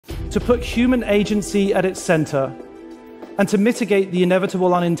to put human agency at its center, and to mitigate the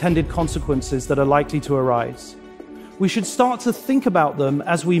inevitable unintended consequences that are likely to arise. We should start to think about them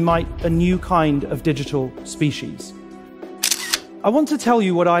as we might a new kind of digital species. I want to tell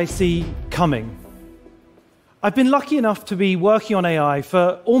you what I see coming. I've been lucky enough to be working on AI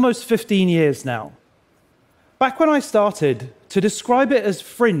for almost 15 years now. Back when I started, to describe it as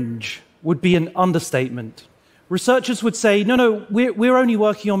fringe would be an understatement. Researchers would say, no, we're only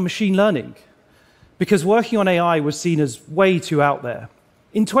working on machine learning, because working on AI was seen as way too out there.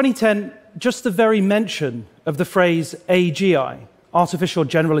 In 2010, just the very mention of the phrase AGI, artificial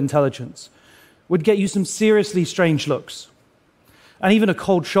general intelligence, would get you some seriously strange looks, and even a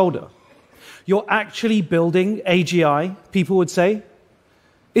cold shoulder. You're actually building AGI, people would say?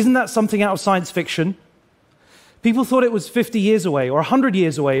 Isn't that something out of science fiction? People thought it was 50 years away, or 100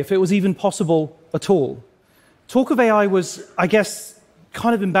 years away, if it was even possible at all. Talk of AI was, I guess,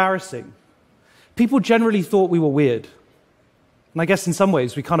 kind of embarrassing. People generally thought we were weird. And I guess in some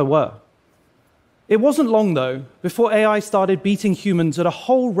ways we kind of were. It wasn't long, though, before AI started beating humans at a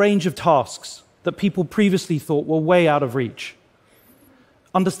whole range of tasks that people previously thought were way out of reach.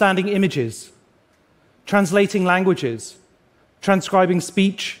 Understanding images, translating languages, transcribing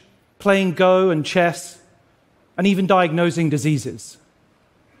speech, playing Go and chess, and even diagnosing diseases.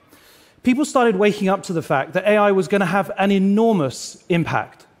 People started waking up to the fact that AI was going to have an enormous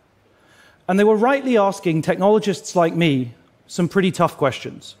impact. And they were rightly asking technologists like me some pretty tough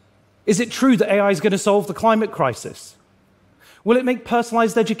questions. Is it true that AI is going to solve the climate crisis? Will it make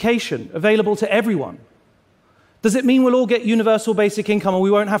personalized education available to everyone? Does it mean we'll all get universal basic income and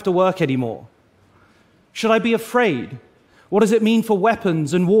we won't have to work anymore? Should I be afraid? What does it mean for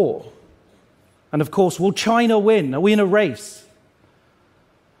weapons and war? And of course, will China win? Are we in a race?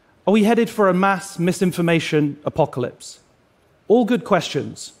 Are we headed for a mass misinformation apocalypse? All good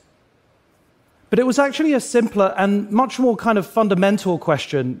questions. But it was actually a simpler and much more kind of fundamental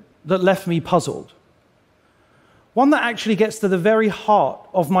question that left me puzzled. One that actually gets to the very heart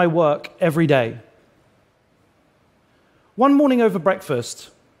of my work every day. One morning over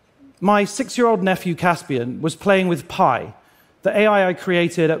breakfast, my 6-year-old nephew Caspian was playing with Pi, the AI I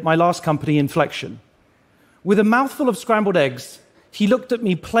created at my last company, Inflection. With a mouthful of scrambled eggs, he looked at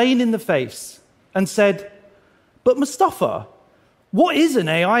me plain in the face and said, "But Mustafa, what is an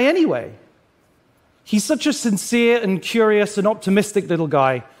AI anyway?" He's such a sincere and curious and optimistic little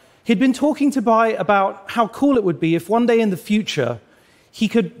guy. He'd been talking to Pi about how cool it would be if one day in the future he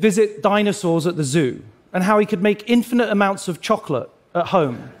could visit dinosaurs at the zoo, and how he could make infinite amounts of chocolate at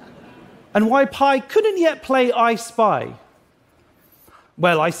home, and why Pi couldn't yet play I Spy.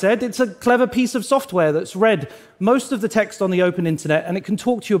 Well, I said, it's a clever piece of software that's read most of the text on the open internet, and it can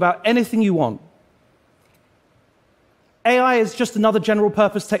talk to you about anything you want. AI is just another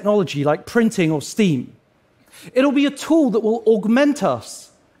general-purpose technology like printing or Steam. It'll be a tool that will augment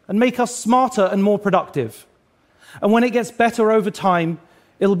us and make us smarter and more productive. And when it gets better over time,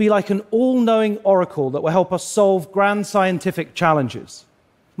 it'll be like an all-knowing oracle that will help us solve grand scientific challenges.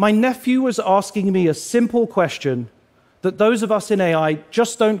 My nephew was asking me a simple question that those of us in AI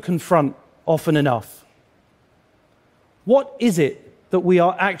just don't confront often enough. What is it that we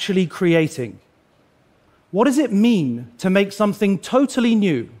are actually creating? What does it mean to make something totally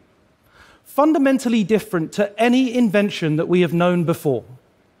new, fundamentally different to any invention that we have known before?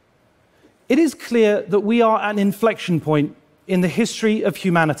 It is clear that we are at an inflection point in the history of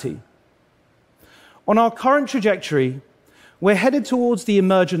humanity. On our current trajectory, we're headed towards the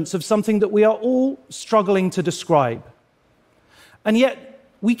emergence of something that we are all struggling to describe. And yet,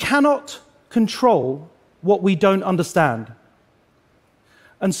 we cannot control what we don't understand.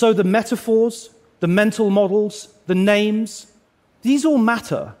 And so the metaphors, the mental models, the names, these all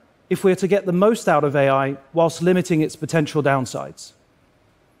matter if we're to get the most out of AI whilst limiting its potential downsides.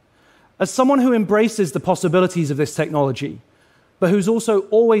 As someone who embraces the possibilities of this technology, but who's also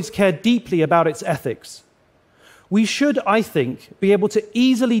always cared deeply about its ethics, we should, I think, be able to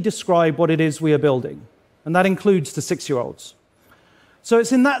easily describe what it is we are building, and that includes the 6-year-olds. So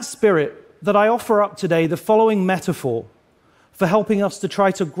it's in that spirit that I offer up today the following metaphor for helping us to try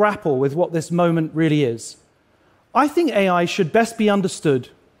to grapple with what this moment really is. I think AI should best be understood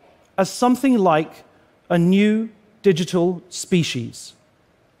as something like a new digital species.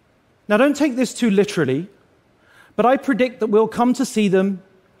 Now, don't take this too literally, but I predict that we'll come to see them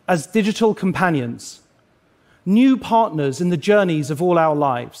as digital companions, new partners in the journeys of all our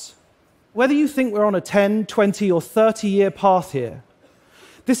lives. Whether you think we're on a 10, 20, or 30-year path here,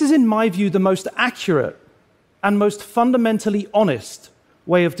 this is, in my view, the most accurate and most fundamentally honest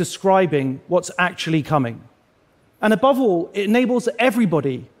way of describing what's actually coming. And above all, it enables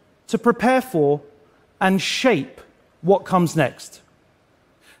everybody to prepare for and shape what comes next.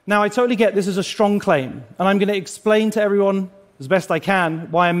 Now, I totally get this is a strong claim, and I'm going to explain to everyone as best I can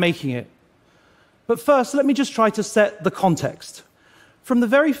why I'm making it. But first, let me just try to set the context. From the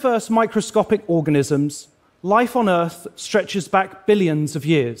very first microscopic organisms, life on Earth stretches back billions of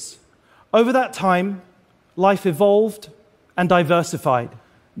years. Over that time, life evolved and diversified.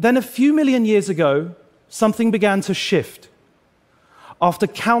 Then a few million years ago, something began to shift. After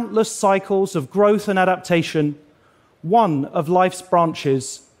countless cycles of growth and adaptation, one of life's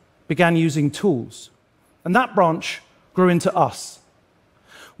branches began using tools. And that branch grew into us.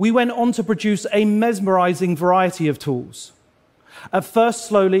 We went on to produce a mesmerizing variety of tools. At first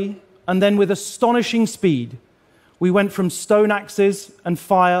slowly, and then with astonishing speed, we went from stone axes and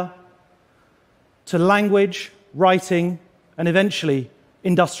fire to language, writing, and eventually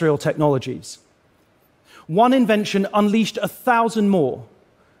industrial technologies. One invention unleashed 1,000 more,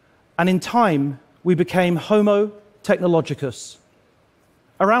 and in time, we became Homo technologicus.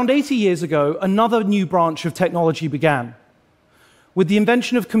 Around 80 years ago, another new branch of technology began. With the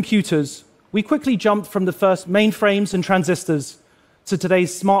invention of computers, we quickly jumped from the first mainframes and transistors to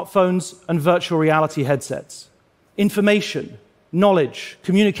today's smartphones and virtual reality headsets. Information, knowledge,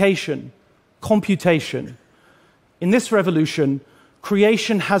 communication, computation. In this revolution,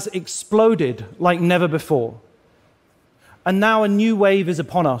 creation has exploded like never before. And now a new wave is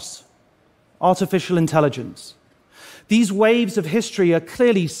upon us, artificial intelligence. These waves of history are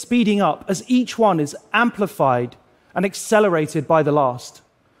clearly speeding up as each one is amplified and accelerated by the last.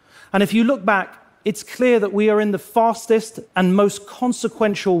 And if you look back, it's clear that we are in the fastest and most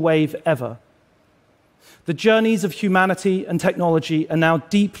consequential wave ever. The journeys of humanity and technology are now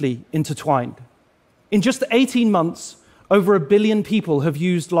deeply intertwined. In just 18 months, over 1 billion people have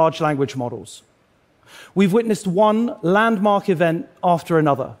used large language models. We've witnessed one landmark event after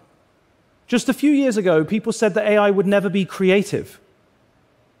another. Just a few years ago, people said that AI would never be creative.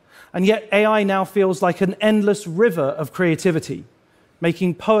 And yet AI now feels like an endless river of creativity,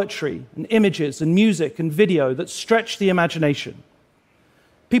 making poetry and images and music and video that stretch the imagination.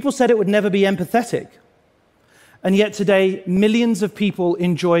 People said it would never be empathetic. And yet today, millions of people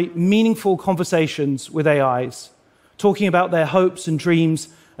enjoy meaningful conversations with AIs, talking about their hopes and dreams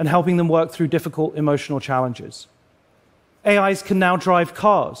and helping them work through difficult emotional challenges. AIs can now drive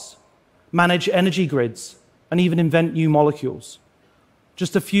cars, manage energy grids, and even invent new molecules.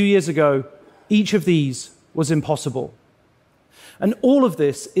 Just a few years ago, each of these was impossible. And all of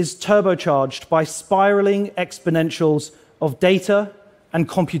this is turbocharged by spiraling exponentials of data and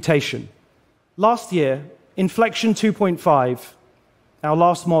computation. Last year, Inflection 2.5, our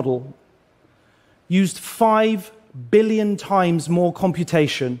last model, used 5 billion times more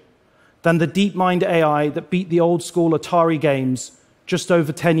computation than the DeepMind AI that beat the old school Atari games just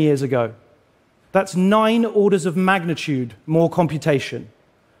over 10 years ago. That's 9 orders of magnitude more computation,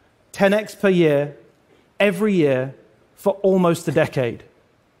 10x per year, every year, for almost a decade.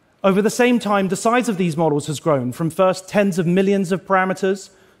 Over the same time, the size of these models has grown from first tens of millions of parameters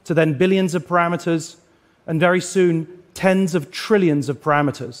to then billions of parameters, and very soon, tens of trillions of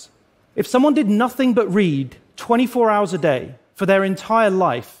parameters. If someone did nothing but read 24 hours a day for their entire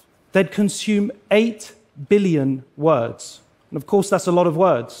life, they'd consume 8 billion words. And of course, that's a lot of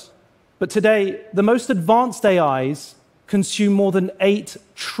words. But today, the most advanced AIs consume more than 8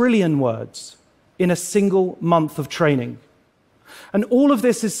 trillion words in a single month of training. And all of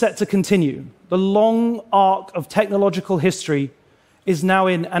this is set to continue. The long arc of technological history is now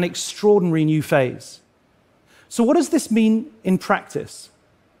in an extraordinary new phase. So what does this mean in practice?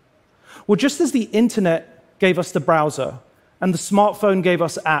 Well, just as the internet gave us the browser and the smartphone gave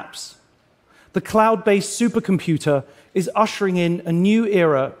us apps, the cloud-based supercomputer is ushering in a new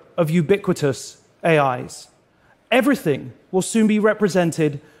era of ubiquitous AIs. Everything will soon be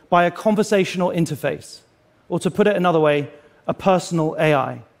represented by a conversational interface, or to put it another way, a personal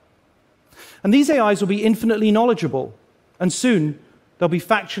AI. And these AIs will be infinitely knowledgeable, and soon they'll be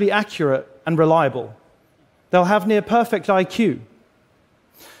factually accurate and reliable. They'll have near-perfect IQ.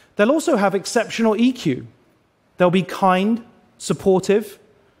 They'll also have exceptional EQ. They'll be kind, supportive,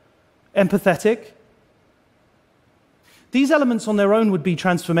 empathetic. These elements on their own would be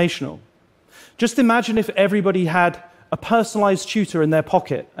transformational. Just imagine if everybody had a personalized tutor in their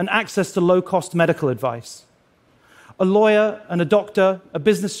pocket and access to low-cost medical advice. A lawyer and a doctor, a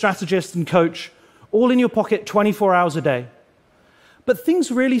business strategist and coach, all in your pocket 24 hours a day. But things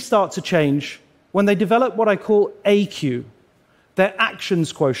really start to change when they develop what I call AQ, their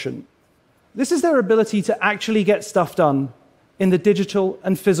actions quotient. This is their ability to actually get stuff done in the digital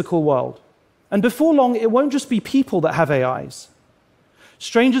and physical world. And before long, it won't just be people that have AIs.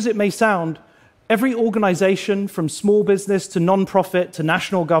 Strange as it may sound, every organization, from small business to non-profit to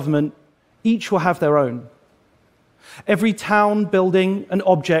national government, each will have their own. Every town, building, and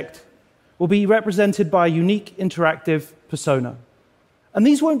object will be represented by a unique interactive persona. And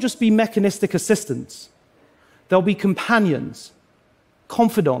these won't just be mechanistic assistants. They'll be companions,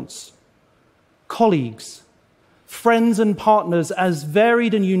 confidants, colleagues, friends and partners as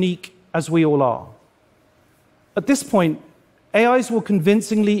varied and unique as we all are. At this point, AIs will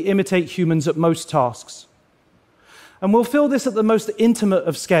convincingly imitate humans at most tasks. And we'll feel this at the most intimate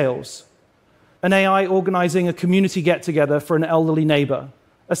of scales. An AI organizing a community get-together for an elderly neighbor,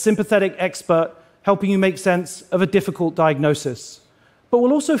 a sympathetic expert helping you make sense of a difficult diagnosis. But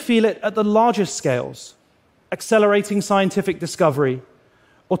we'll also feel it at the largest scales, accelerating scientific discovery,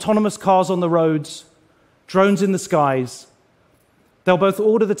 autonomous cars on the roads, drones in the skies. They'll both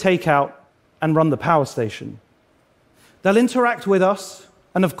order the takeout and run the power station. They'll interact with us,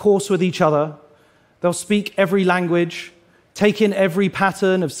 and of course with each other. They'll speak every language, take in every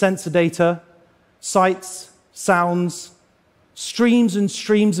pattern of sensor data, sights, sounds, streams and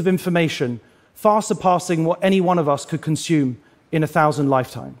streams of information, far surpassing what any one of us could consume in 1,000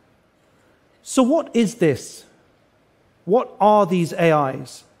 lifetimes. So what is this? What are these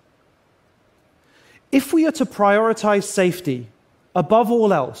AIs? If we are to prioritize safety above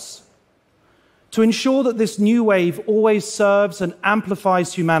all else, to ensure that this new wave always serves and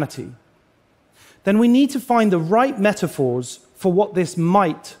amplifies humanity, then we need to find the right metaphors for what this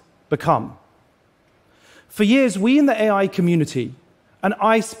might become. For years, we in the AI community, and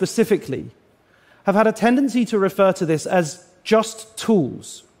I specifically, have had a tendency to refer to this as just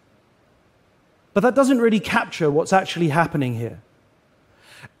tools. But that doesn't really capture what's actually happening here.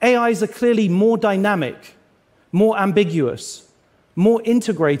 AIs are clearly more dynamic, more ambiguous, more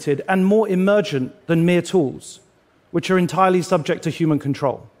integrated, and more emergent than mere tools, which are entirely subject to human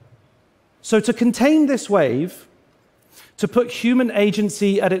control. So to contain this wave, to put human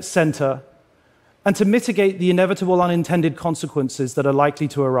agency at its center, and to mitigate the inevitable unintended consequences that are likely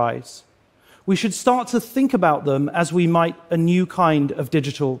to arise, we should start to think about them as we might a new kind of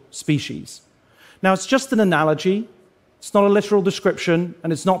digital species. Now, it's just an analogy, it's not a literal description,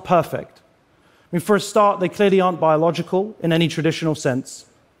 and it's not perfect. I mean, for a start, they clearly aren't biological in any traditional sense.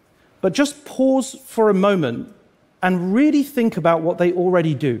 But just pause for a moment and really think about what they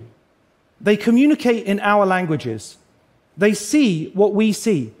already do. They communicate in our languages. They see what we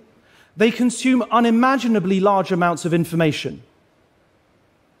see. They consume unimaginably large amounts of information.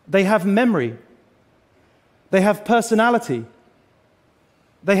 They have memory. They have personality.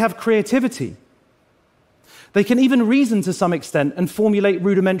 They have creativity. They can even reason to some extent and formulate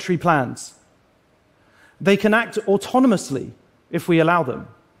rudimentary plans. They can act autonomously if we allow them.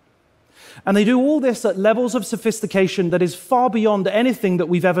 And they do all this at levels of sophistication that is far beyond anything that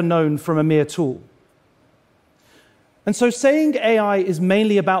we've ever known from a mere tool. And so saying AI is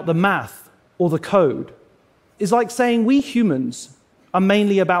mainly about the math or the code is like saying we humans are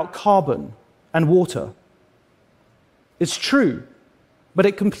mainly about carbon and water. It's true, but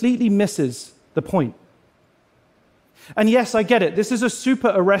it completely misses the point. And yes, I get it, this is a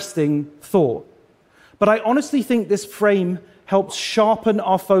super arresting thought. But I honestly think this frame helps sharpen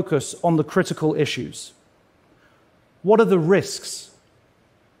our focus on the critical issues. What are the risks?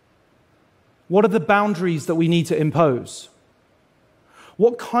 What are the boundaries that we need to impose?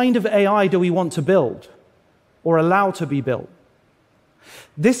 What kind of AI do we want to build or allow to be built?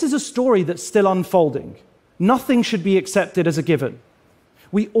 This is a story that's still unfolding. Nothing should be accepted as a given.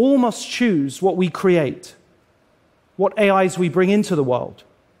 We all must choose what we create, what AIs we bring into the world,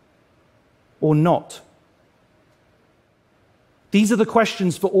 or not. These are the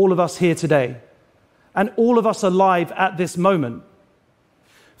questions for all of us here today, and all of us alive at this moment.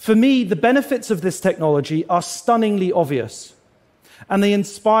 For me, the benefits of this technology are stunningly obvious, and they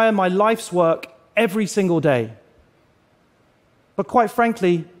inspire my life's work every single day. But quite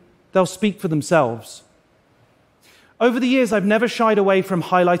frankly, they'll speak for themselves. Over the years, I've never shied away from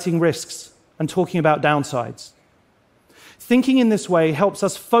highlighting risks and talking about downsides. Thinking in this way helps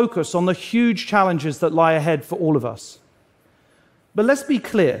us focus on the huge challenges that lie ahead for all of us. But let's be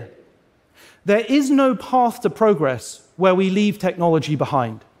clear, there is no path to progress where we leave technology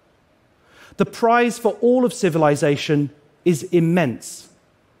behind. The prize for all of civilization is immense.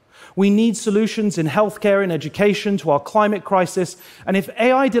 We need solutions in healthcare and education to our climate crisis, and if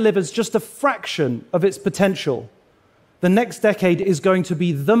AI delivers just a fraction of its potential, the next decade is going to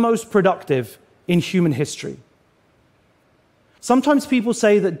be the most productive in human history. Sometimes people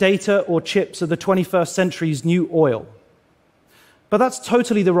say that data or chips are the 21st century's new oil. But that's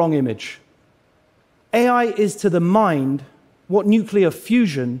totally the wrong image. AI is to the mind what nuclear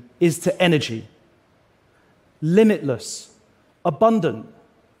fusion is to energy. Limitless, abundant,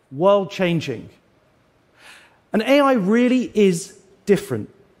 world-changing. And AI really is different.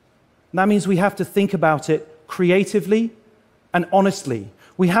 And that means we have to think about it creatively and honestly.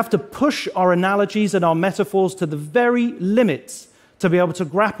 We have to push our analogies and our metaphors to the very limits to be able to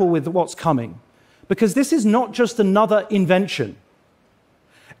grapple with what's coming. Because this is not just another invention.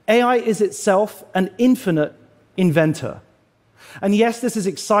 AI is itself an infinite inventor. And yes, this is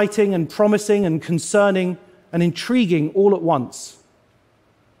exciting and promising and concerning and intriguing all at once.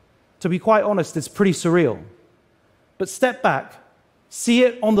 To be quite honest, it's pretty surreal. But step back, see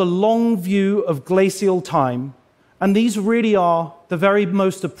it on the long view of glacial time, and these really are the very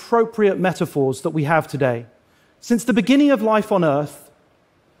most appropriate metaphors that we have today. Since the beginning of life on Earth,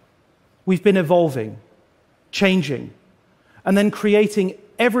 we've been evolving, changing, and then creating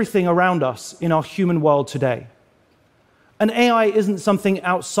everything around us in our human world today. And AI isn't something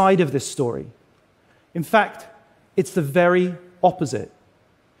outside of this story. In fact, it's the very opposite.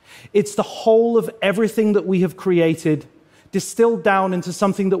 It's the whole of everything that we have created distilled down into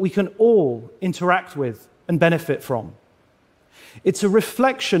something that we can all interact with and benefit from. It's a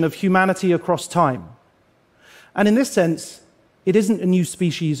reflection of humanity across time. And in this sense, it isn't a new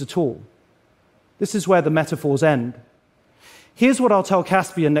species at all. This is where the metaphors end. Here's what I'll tell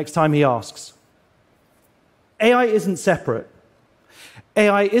Caspian next time he asks. AI isn't separate.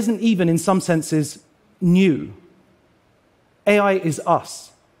 AI isn't even, in some senses, new. AI is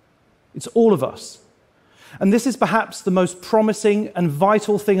us. It's all of us. And this is perhaps the most promising and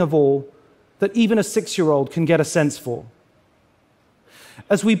vital thing of all that even a 6-year-old can get a sense for.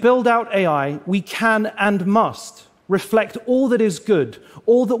 As we build out AI, we can and must reflect all that is good,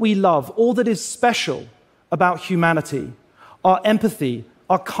 all that we love, all that is special about humanity, our empathy,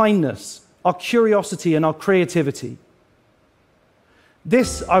 our kindness, our curiosity, and our creativity.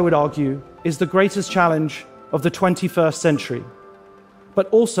 This, I would argue, is the greatest challenge of the 21st century, but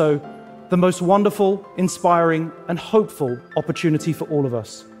also the most wonderful, inspiring, and hopeful opportunity for all of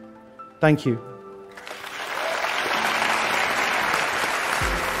us. Thank you.